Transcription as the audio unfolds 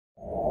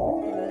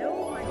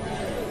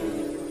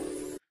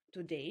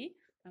Today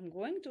I'm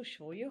going to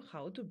show you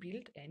how to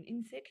build an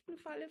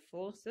Insektenfalle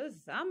for the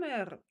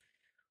summer.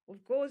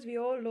 Of course, we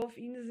all love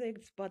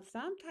insects, but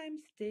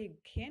sometimes they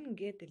can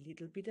get a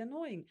little bit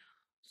annoying.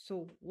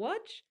 So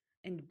watch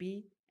and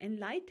be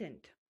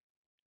enlightened.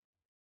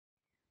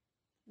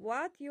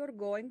 What you're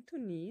going to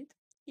need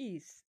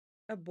is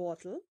a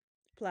bottle,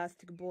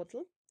 plastic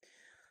bottle,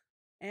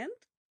 and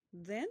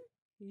then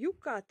you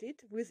cut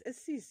it with a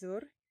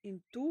scissor in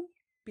 2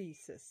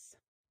 pieces.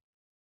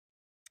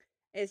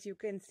 As you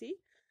can see,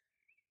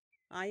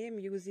 I am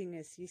using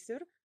a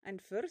scissor,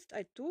 and first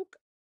I took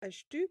a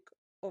Stück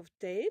of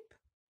tape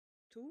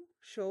to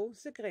show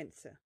the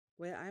Grenze,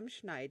 where I'm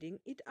schneiding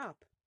it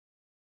up.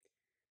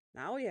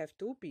 Now you have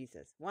 2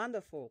 pieces.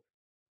 Wonderful.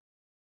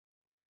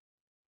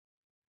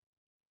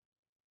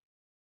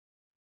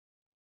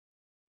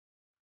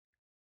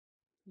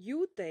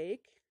 You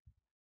take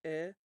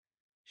a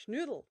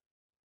Schnürl,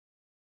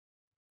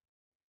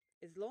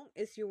 as long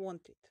as you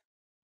want it.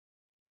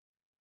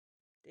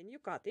 Then you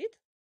cut it.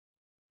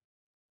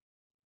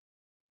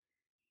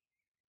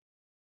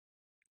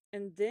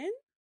 And then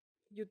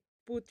you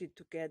put it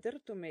together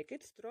to make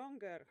it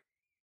stronger.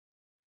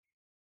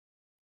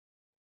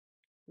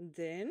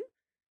 Then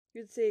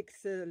you take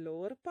the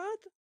lower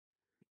part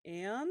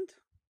and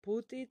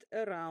put it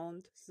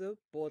around the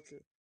bottle.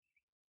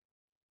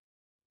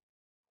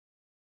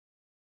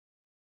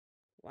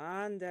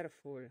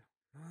 Wonderful,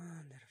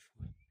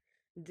 wonderful.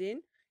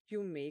 Then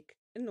you make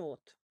a knot.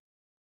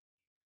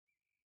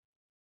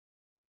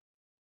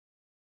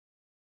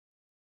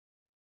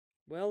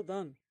 Well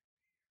done.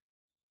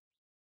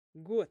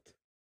 Good.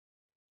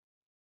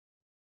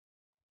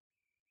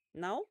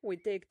 Now we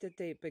take the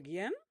tape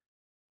again.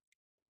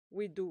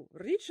 We do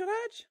reach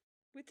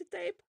with the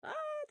tape.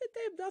 The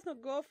tape does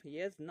not go off.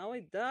 Yes, now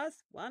it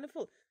does.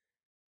 Wonderful.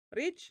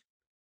 Reach.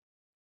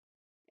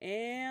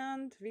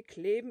 And we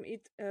kleben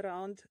it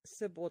around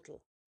the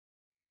bottle.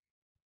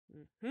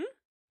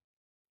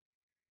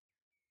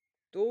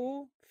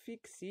 To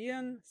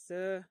fixieren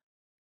the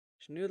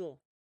Schnürl.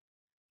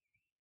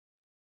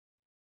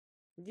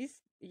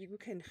 This you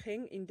can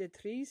hang in the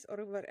trees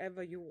or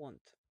wherever you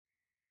want.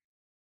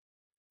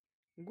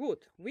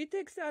 Good. We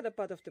take the other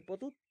part of the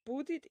bottle,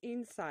 put it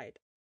inside.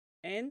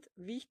 And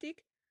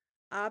wichtig,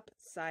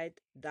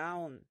 upside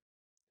down.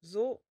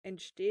 So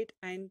entsteht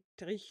ein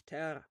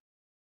Trichter.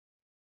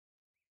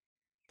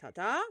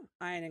 Tada,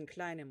 einen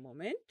kleinen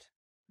Moment.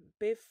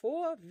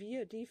 Bevor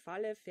wir die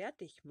Falle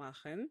fertig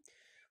machen,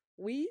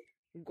 we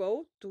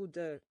go to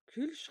the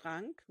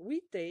Kühlschrank.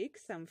 We take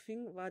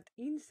something what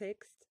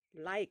insects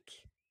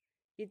like.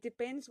 It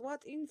depends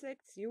what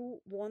insects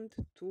you want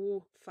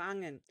to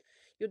fangen.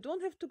 You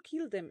don't have to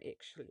kill them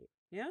actually.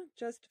 Yeah,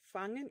 just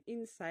fangen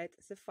inside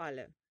the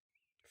Falle.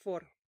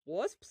 For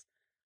wasps,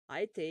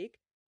 I take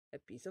a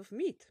piece of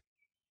meat.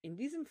 In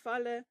diesem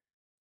Falle,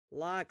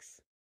 lachs.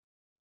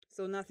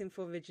 So nothing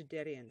for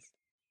vegetarians.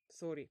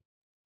 Sorry.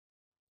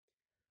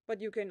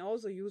 But you can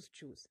also use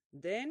juice.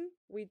 Then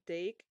we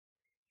take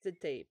the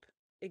tape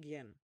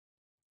again.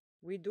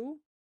 We do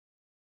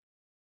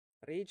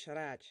reach.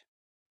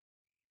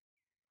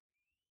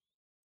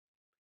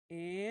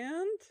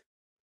 And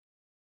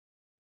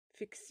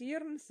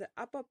fixieren the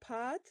upper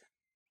part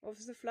of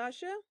the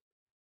Flasche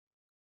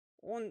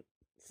on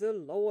the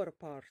lower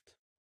part.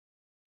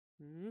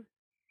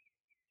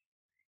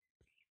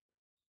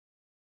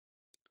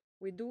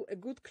 We do a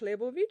good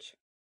Klebowitsch,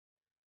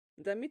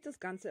 damit das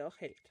Ganze auch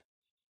hält.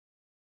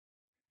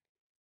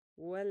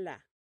 Voila.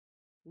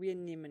 Wir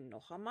nehmen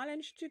noch einmal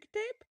ein Stück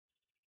Tape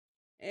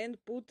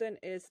and putten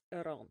es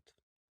around.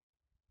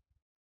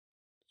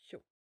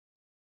 So.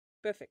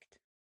 Perfect.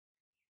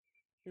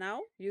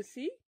 Now you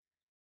see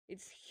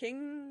it's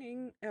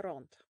hanging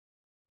around.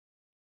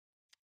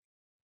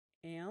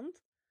 And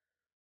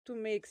to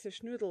make the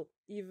Schnürl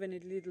even a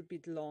little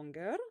bit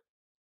longer,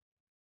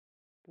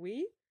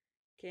 we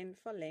can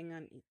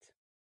verlängern it.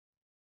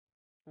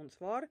 Und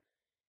zwar,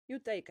 you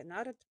take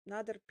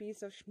another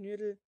piece of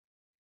Schnürl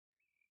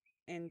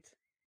and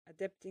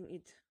adapting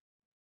it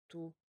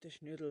to the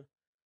Schnürl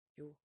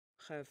you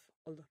have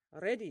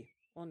already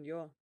on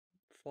your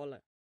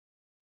Falle.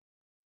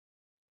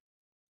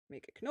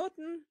 Make a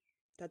Knoten.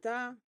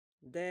 Tada,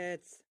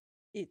 that's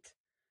it.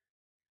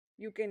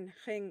 You can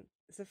hang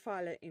the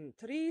Falle in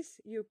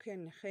trees. You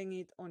can hang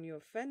it on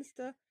your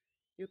fenster.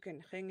 You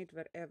can hang it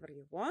wherever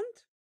you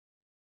want.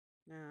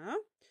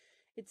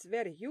 It's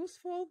very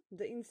useful,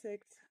 the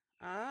insects.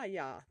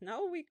 Yeah,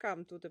 now we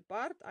come to the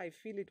part I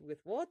fill it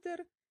with water,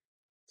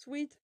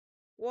 sweet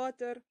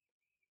water.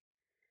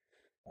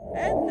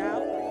 And now,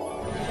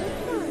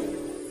 goodbye.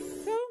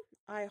 So,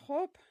 I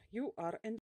hope you are enjoying.